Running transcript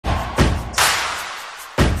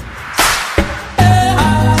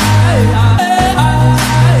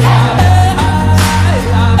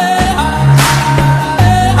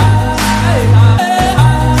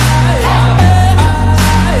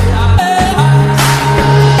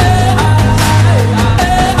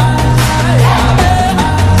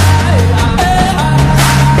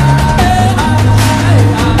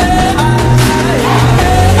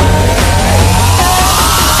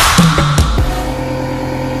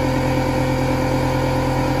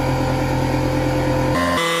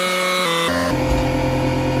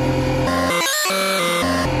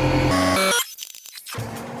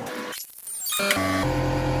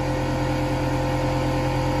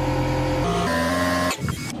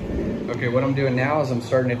Okay, what I'm doing now is I'm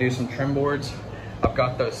starting to do some trim boards. I've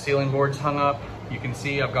got those ceiling boards hung up. You can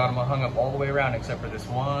see I've got them hung up all the way around except for this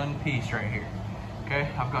one piece right here. Okay,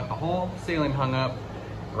 I've got the whole ceiling hung up,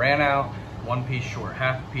 ran out, one piece short,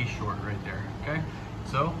 half a piece short right there, okay?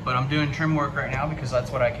 So, but I'm doing trim work right now because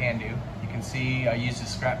that's what I can do. You can see I used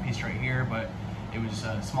this scrap piece right here, but it was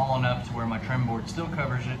small enough to where my trim board still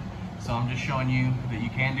covers it. So I'm just showing you that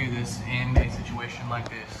you can do this in a situation like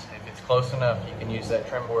this. If it's close enough, you can use that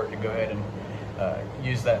trim board to go ahead and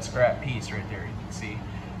use that scrap piece right there. You can see.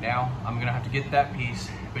 Now, I'm gonna have to get that piece,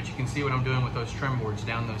 but you can see what I'm doing with those trim boards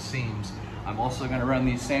down those seams. I'm also gonna run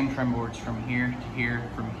these same trim boards from here to here,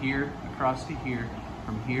 from here across to here,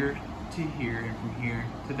 from here to here, and from here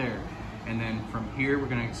to there. And then from here, we're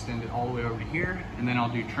gonna extend it all the way over to here, and then I'll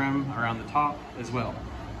do trim around the top as well,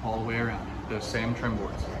 all the way around, those same trim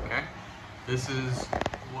boards, okay? This is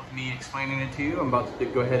what me explaining it to you. I'm about to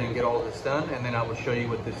go ahead and get all this done, and then I will show you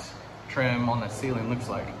what this trim on the ceiling looks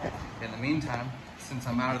like. In the meantime, since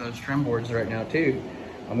I'm out of those trim boards right now too,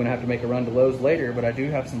 I'm gonna have to make a run to Lowe's later, but I do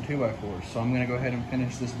have some 2x4s. So I'm gonna go ahead and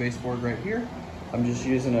finish this baseboard right here. I'm just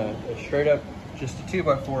using a straight up, just a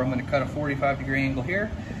 2x4. I'm gonna cut a 45-degree angle here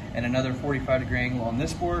and another 45-degree angle on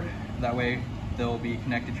this board. That way they'll be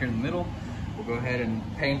connected here in the middle. We'll go ahead and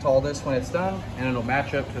paint all this when it's done, and it'll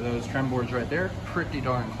match up to those trim boards right there, pretty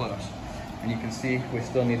darn close. And you can see we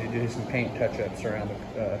still need to do some paint touch-ups around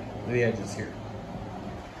the edges here.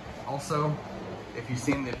 Also, if you've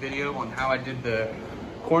seen the video on how I did the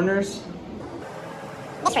corners,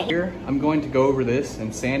 here, I'm going to go over this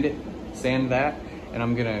and sand that, and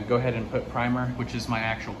I'm gonna go ahead and put primer, which is my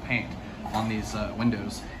actual paint, on these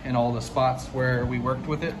windows and all the spots where we worked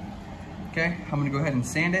with it. Okay, I'm gonna go ahead and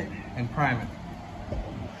sand it and prime it.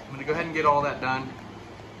 I'm gonna go ahead and get all that done,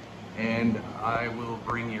 and I will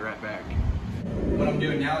bring you right back. What I'm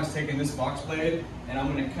doing now is taking this box blade, and I'm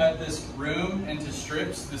gonna cut this room into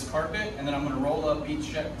strips, this carpet, and then I'm gonna roll up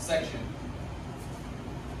each section.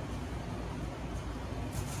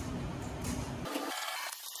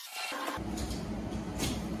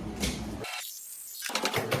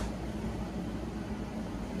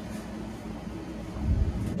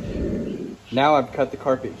 Now I've cut the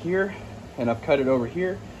carpet here, and I've cut it over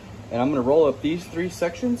here, and I'm gonna roll up these 3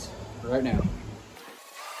 sections right now.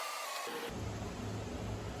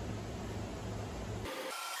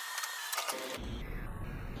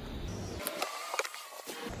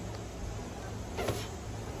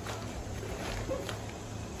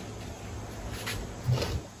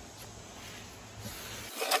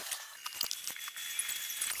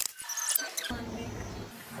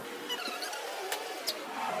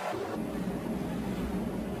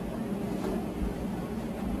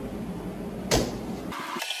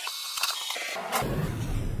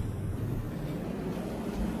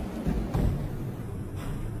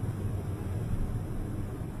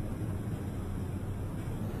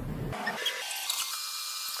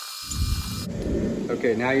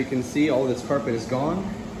 Okay, now you can see all this carpet is gone,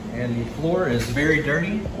 and the floor is very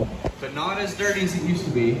dirty, but not as dirty as it used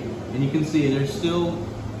to be. And you can see there's still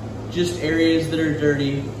just areas that are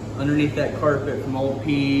dirty underneath that carpet from old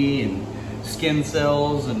pee and skin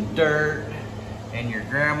cells and dirt and your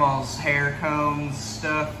grandma's hair combs,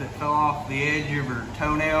 stuff that fell off the edge of her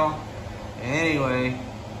toenail. Anyway,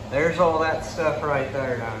 there's all that stuff right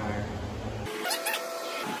there down there.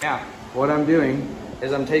 Now, what I'm doing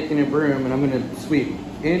is I'm taking a broom and I'm gonna sweep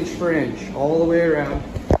inch for inch all the way around.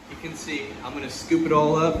 You can see I'm gonna scoop it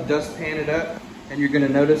all up, dustpan it up, and you're gonna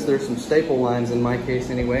notice there's some staple lines, in my case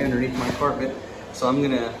anyway, underneath my carpet. So I'm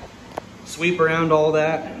gonna sweep around all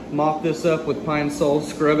that, mop this up with Pine Sol,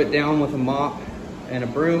 scrub it down with a mop and a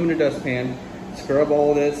broom and a dustpan, scrub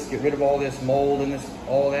all this, get rid of all this mold and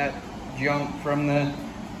all that junk from the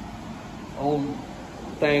old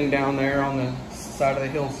thing down there on the side of the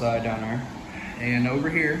hillside down there. And over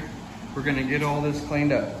here, we're gonna get all this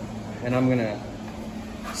cleaned up. And I'm gonna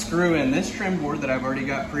screw in this trim board that I've already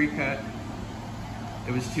got pre-cut.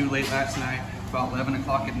 It was too late last night, about 11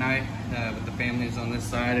 o'clock at night, with the families on this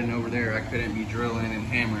side and over there. I couldn't be drilling and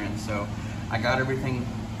hammering, so I got everything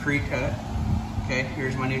pre-cut. Okay,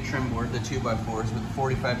 here's my new trim board, the 2x4s with the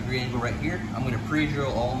 45-degree angle right here. I'm gonna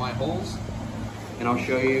pre-drill all my holes, and I'll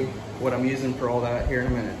show you what I'm using for all that here in a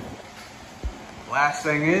minute. Last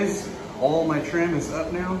thing is, all my trim is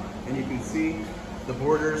up now, and you can see the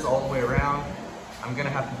borders all the way around. I'm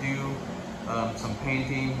gonna have to do some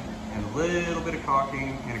painting and a little bit of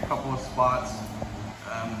caulking in a couple of spots.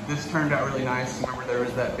 This turned out really nice. Remember, there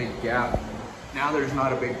was that big gap. Now there's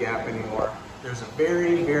not a big gap anymore. There's a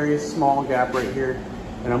very, very small gap right here,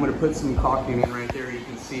 and I'm gonna put some caulking in right there. You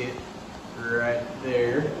can see it right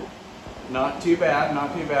there. Not too bad,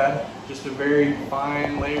 not too bad. Just a very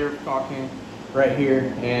fine layer of caulking right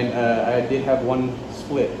here, and I did have one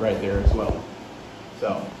split right there as well.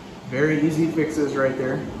 So very easy fixes right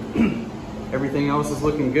there. Everything else is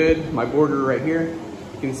looking good. My border right here,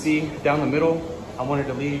 you can see down the middle, I wanted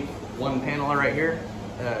to leave one panel right here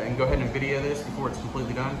and go ahead and video this before it's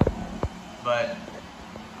completely done. But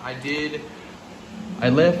I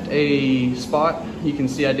left a spot. You can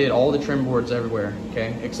see I did all the trim boards everywhere,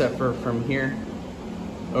 okay, except for from here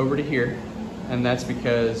over to here, and that's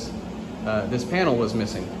because this panel was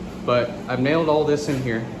missing. But I've nailed all this in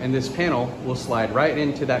here, and this panel will slide right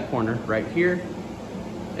into that corner right here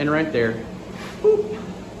and right there, boop,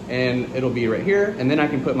 and it'll be right here, and then I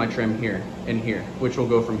can put my trim here and here, which will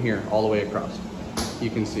go from here all the way across. You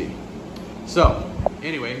can see. So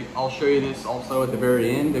anyway, I'll show you this also at the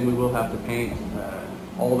very end, and we will have to paint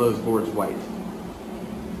all those boards white.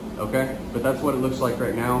 Okay, but that's what it looks like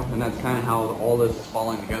right now, and that's kind of how all this is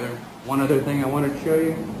falling together. One other thing I wanted to show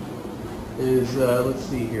you is, let's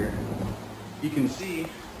see here. You can see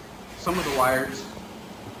some of the wires,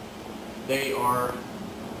 they are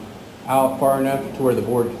out far enough to where the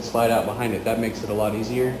board can slide out behind it. That makes it a lot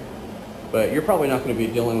easier, but you're probably not going to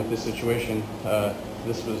be dealing with this situation.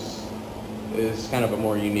 This is kind of a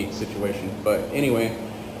more unique situation, but anyway,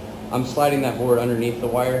 I'm sliding that board underneath the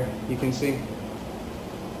wire, you can see,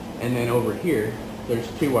 and then over here there's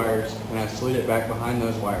two wires, and I slid it back behind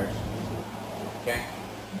those wires. Okay,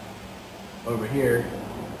 over here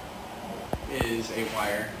is a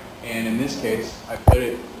wire, and in this case I put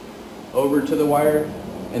it over to the wire,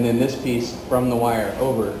 and then this piece from the wire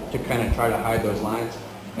over to kind of try to hide those lines.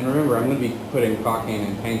 And remember, I'm going to be putting caulking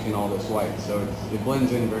and painting all this white, so it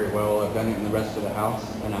blends in very well. I've done it in the rest of the house,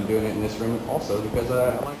 and I'm doing it in this room also because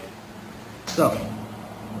I like it. So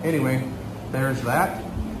anyway, there's that.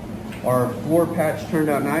 Our floor patch turned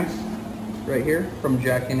out nice right here from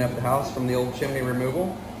jacking up the house from the old chimney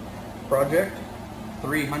removal project.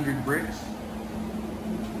 300 bricks.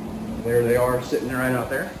 There they are, sitting right out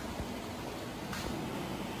there.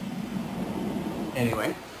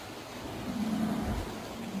 Anyway,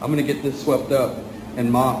 I'm gonna get this swept up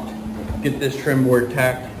and mopped, get this trim board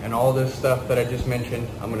tacked, and all this stuff that I just mentioned.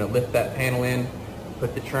 I'm gonna lift that panel in,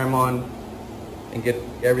 put the trim on, and get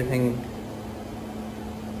everything,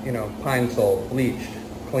 you know, pine sol, bleached,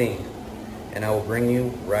 cleaned. And I will bring you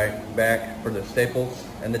right back for the staples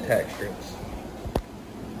and the tack strips.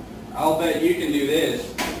 I'll bet you can do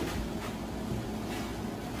this.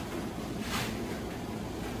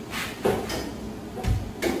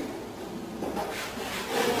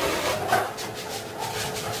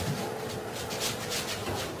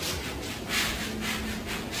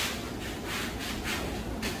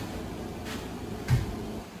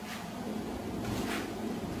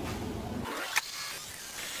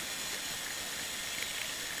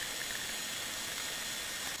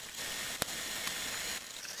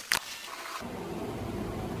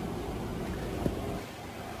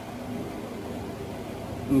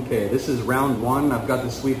 Okay, this is round one. I've got the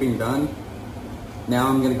sweeping done. Now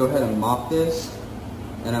I'm going to go ahead and mop this.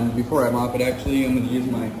 And before I mop it, actually, I'm going to use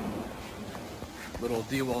my little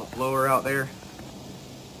DeWalt blower out there.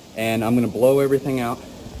 And I'm going to blow everything out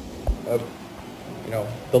of, you know,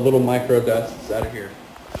 the little micro dusts out of here.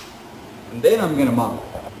 And then I'm going to mop.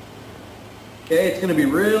 Okay, it's going to be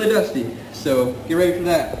really dusty. So get ready for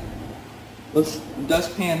that. Let's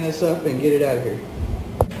dustpan this up and get it out of here.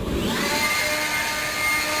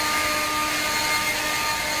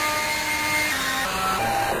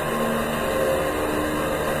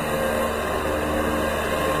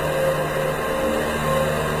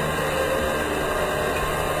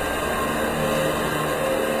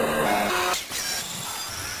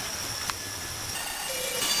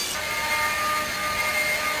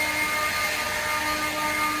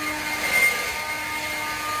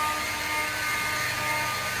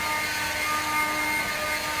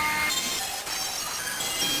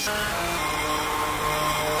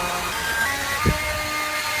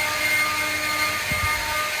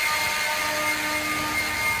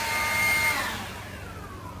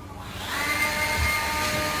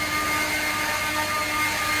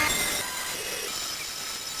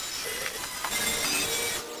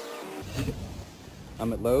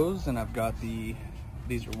 I'm at Lowe's and I've got these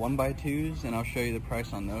are 1x2s, and I'll show you the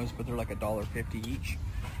price on those, but they're like $1.50 each.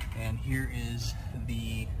 And here is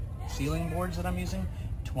the ceiling boards that I'm using,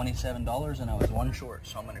 $27, and I was one short.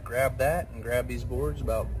 So I'm gonna grab that and grab these boards,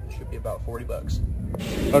 should be about 40 bucks.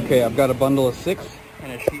 Okay, I've got a bundle of 6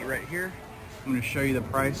 and a sheet right here. I'm gonna show you the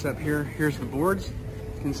price up here. Here's the boards.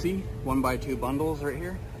 You can see 1x2 bundles right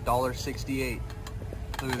here, $1.68.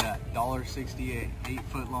 Look at that, $1.68, 8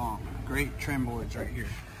 foot long. great trim boards right here.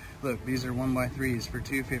 Look, these are 1x3s for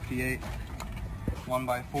 $2.58.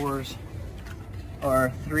 1x4s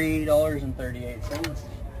are $3.38.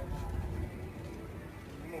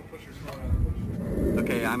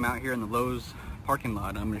 Okay, I'm out here in the Lowe's parking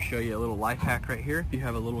lot. I'm going to show you a little life hack right here. If you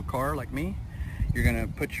have a little car like me, you're going to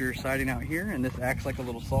put your siding out here, and this acts like a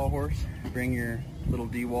little sawhorse. Bring your little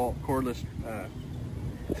DeWalt cordless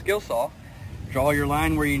skill saw. Draw your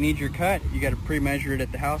line where you need your cut. You got to pre-measure it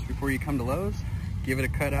at the house before you come to Lowe's. Give it a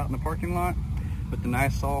cut out in the parking lot with the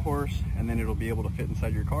nice sawhorse, and then it'll be able to fit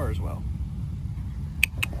inside your car as well.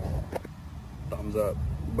 Thumbs up,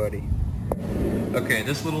 buddy. Okay,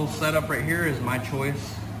 this little setup right here is my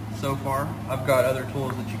choice so far. I've got other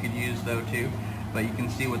tools that you could use though too, but you can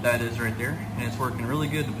see what that is right there, and it's working really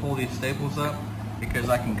good to pull these staples up because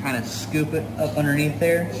I can kind of scoop it up underneath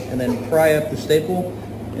there and then pry up the staple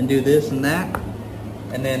and do this and that.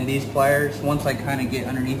 And then these pliers, once I kind of get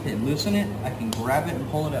underneath it and loosen it, I can grab it and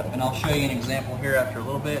pull it up. And I'll show you an example here after a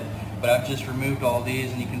little bit, but I've just removed all these,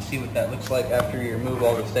 and you can see what that looks like after you remove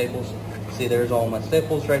all the staples. See, there's all my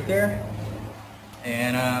staples right there.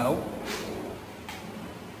 And oh,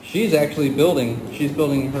 she's actually building, she's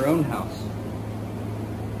building her own house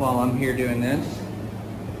while I'm here doing this,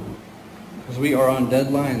 because we are on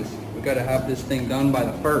deadlines. We got to have this thing done by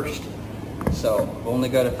the 1st. So I've only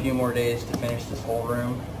got a few more days to finish this whole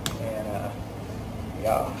room, and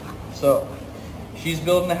yeah. So she's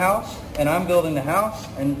building the house, and I'm building the house,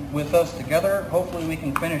 and with us together, hopefully we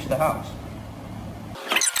can finish the house.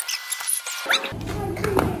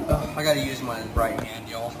 I gotta use my right hand,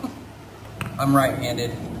 y'all. I'm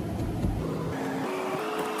right-handed.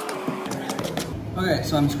 Okay,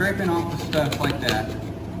 so I'm scraping off the stuff like that,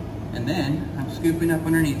 and then I'm scooping up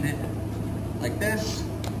underneath it like this,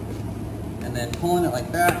 and then pulling it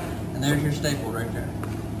like that, and there's your staple right there.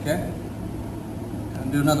 Okay?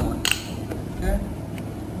 And do another one. Okay?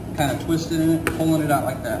 Kind of twisting it, pulling it out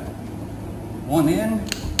like that. One in,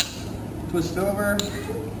 twist over,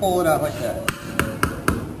 pull it out like that.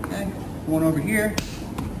 Okay? One over here,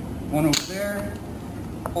 one over there,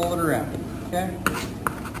 pull it around. Okay?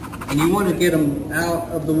 And you want to get them out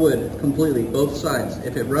of the wood completely, both sides.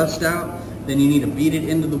 If it rusts out, then you need to beat it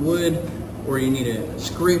into the wood, or you need to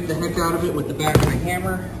scrape the heck out of it with the back of a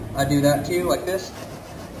hammer. I do that too, like this.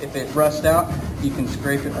 If it rusts out, you can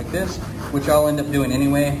scrape it like this, which I'll end up doing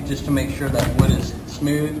anyway, just to make sure that wood is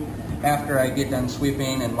smooth. After I get done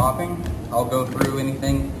sweeping and mopping, I'll go through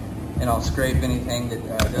anything and I'll scrape anything that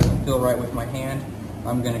doesn't feel right with my hand.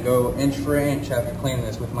 I'm gonna go inch for inch after cleaning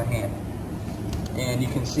this with my hand. And you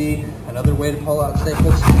can see another way to pull out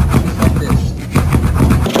staples is like this.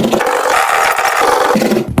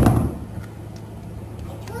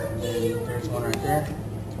 There's one right there.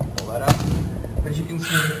 Pull that out. But you can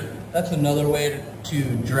see that's another way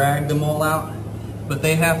to drag them all out, but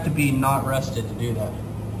they have to be not rusted to do that.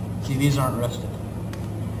 See, these aren't rusted.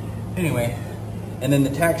 Anyway, and then the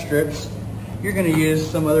tack strips, you're going to use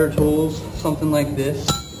some other tools, something like this,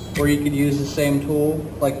 or you could use the same tool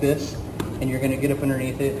like this, and you're going to get up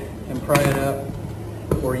underneath it and pry it up,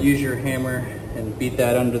 or use your hammer and beat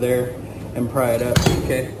that under there and pry it up,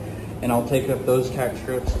 okay? And I'll take up those tack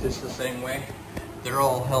strips just the same way. They're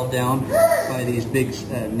all held down by these big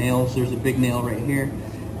nails. There's a big nail right here,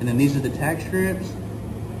 and then these are the tack strips,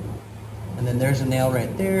 and then there's a nail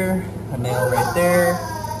right there, a nail right there,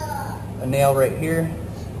 a nail right here.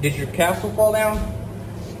 Did your castle fall down?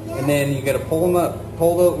 And then you got to pull them up,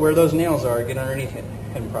 pull where those nails are, get underneath it,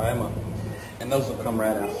 and pry them up, and those will come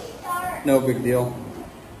right out. No big deal.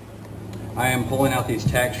 I am pulling out these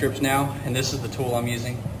tack strips now, and this is the tool I'm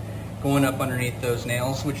using. Going up underneath those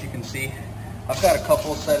nails, which you can see. I've got a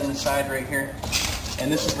couple set aside right here,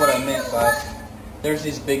 and this is what I meant by, there's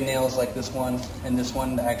these big nails like this one and this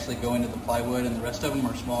one that actually go into the plywood, and the rest of them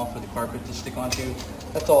are small for the carpet to stick onto.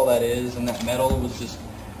 That's all that is, and that metal was just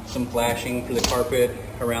some flashing for the carpet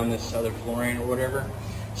around this other flooring or whatever.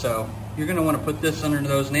 So you're going to want to put this under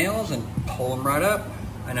those nails and pull them right up,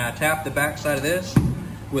 and I tap the back side of this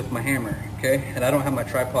with my hammer, okay? And I don't have my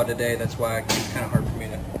tripod today, that's why it's kind of hard for me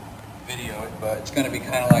to video it, but it's going to be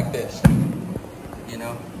kind of like this, you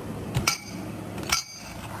know,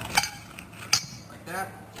 like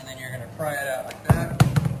that, and then you're going to pry it out like that,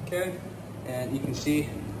 okay? And you can see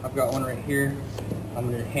I've got one right here. I'm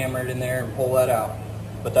going to hammer it in there and pull that out,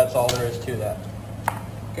 but that's all there is to that,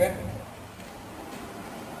 okay?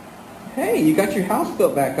 Hey, you got your house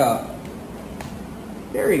built back up.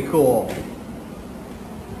 Very cool.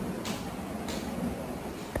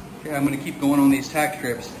 Okay, I'm going to keep going on these tack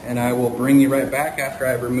strips, and I will bring you right back after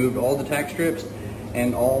I've removed all the tack strips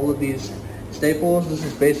and all of these staples. This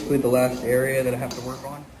is basically the last area that I have to work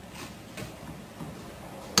on.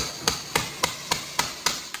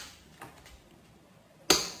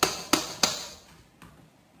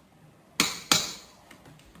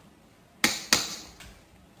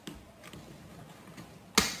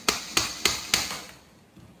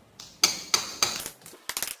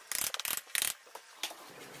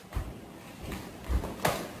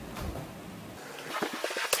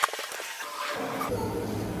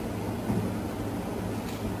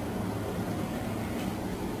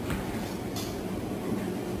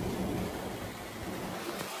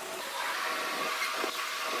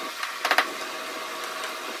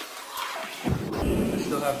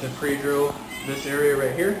 have to pre-drill this area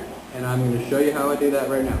right here, and I'm going to show you how I do that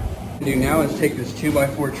right now. What I do now is take this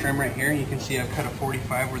 2x4 trim right here. You can see I've cut a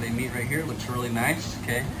 45 where they meet right here. It looks really nice.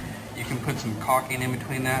 Okay, you can put some caulking in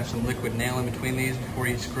between that, some liquid nail in between these before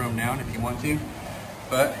you screw them down if you want to.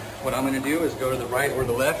 But what I'm going to do is go to the right or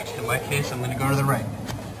the left. In my case, I'm going to go to the right.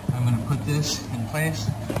 I'm going to put this in place,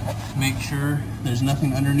 make sure there's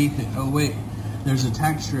nothing underneath it. Oh wait, there's a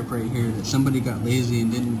tack strip right here that somebody got lazy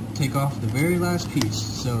and didn't take off the very last piece.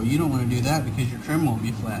 So you don't want to do that because your trim won't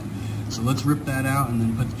be flat. So let's rip that out and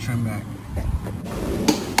then put the trim back.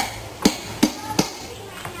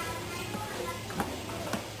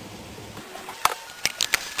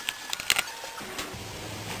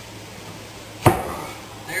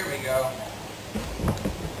 There we go.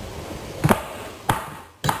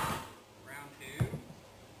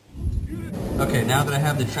 Okay, now that I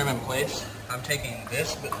have the trim in place, I'm taking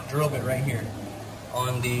this drill bit right here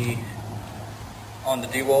on the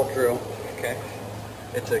DeWalt drill. Okay,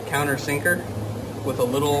 it's a countersinker with a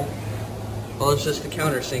little, well, it's just a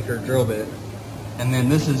countersinker drill bit, and then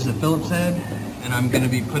this is the Phillips head, and I'm going to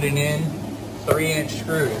be putting in 3-inch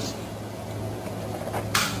screws.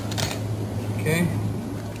 Okay,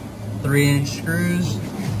 3-inch screws.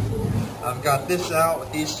 I've got this out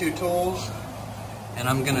with these two tools, and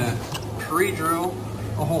I'm going to pre-drill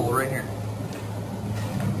a hole right here.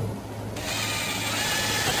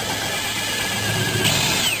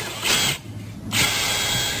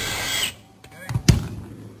 Okay.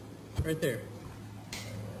 Right there.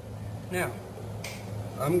 Now,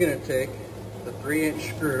 I'm going to take the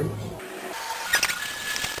 3-inch screw.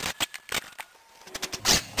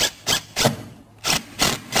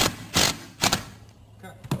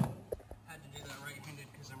 Okay. Had to do that right-handed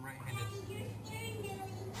because I'm right-handed.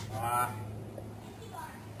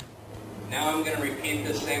 Now I'm going to repeat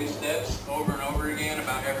the same steps over and over again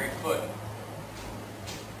about every foot.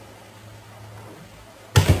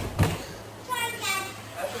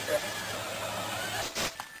 That's okay.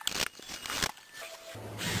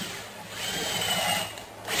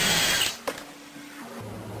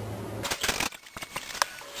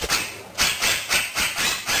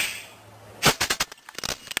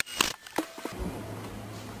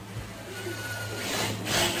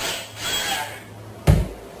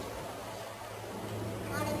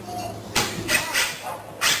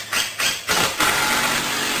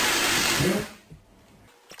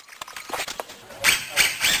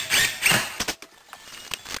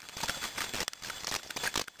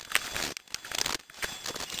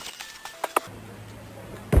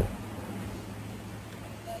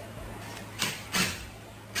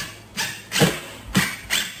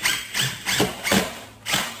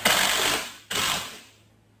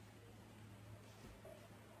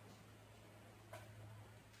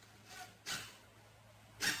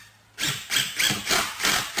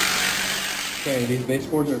 Okay, these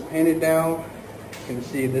baseboards are painted now. You can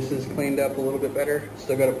see this is cleaned up a little bit better.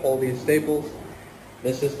 Still got to pull these staples.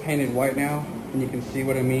 This is painted white now, and you can see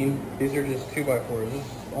what I mean. These are just 2x4s. This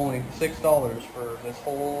is only $6 for this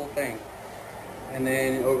whole thing. And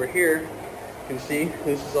then over here, you can see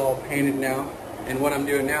this is all painted now. And what I'm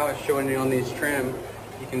doing now is showing you on these trim.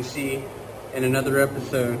 You can see in another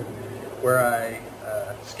episode where I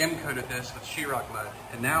skim coated this with sheetrock mud.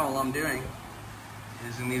 And now all I'm doing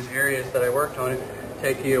is in these areas that I worked on it,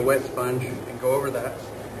 take you a wet sponge and go over that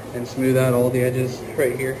and smooth out all the edges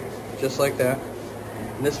right here, just like that.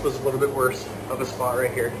 And this was a little bit worse of a spot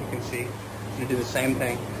right here. You can see. You do the same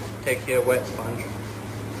thing. Take you a wet sponge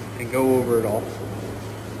and go over it all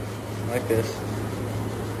like this.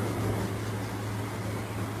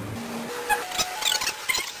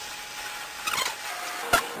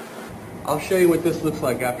 I'll show you what this looks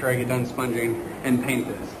like after I get done sponging and paint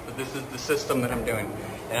this. But this is the system that I'm doing.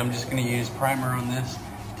 And I'm just going to use primer on this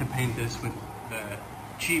to paint this with the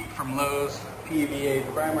cheap from Lowe's PVA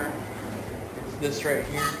primer. It's this right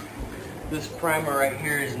here. This primer right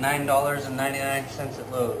here is $9.99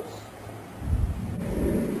 at Lowe's.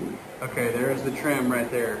 Okay, there's the trim right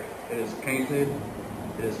there. It is painted,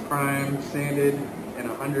 it is primed, sanded, and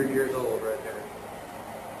 100 years old right there.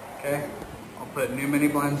 Okay? I'll put new mini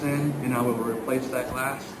blinds in and I will replace that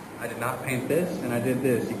glass. I did not paint this and I did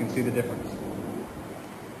this. You can see the difference.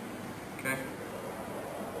 Okay.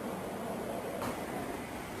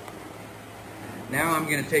 Now I'm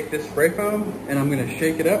going to take this spray foam and I'm going to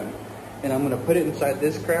shake it up and I'm going to put it inside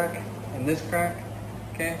this crack and this crack.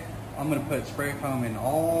 Okay. I'm going to put spray foam in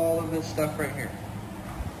all of this stuff right here.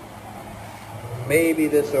 Maybe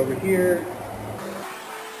this over here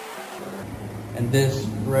and this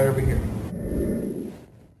right over here.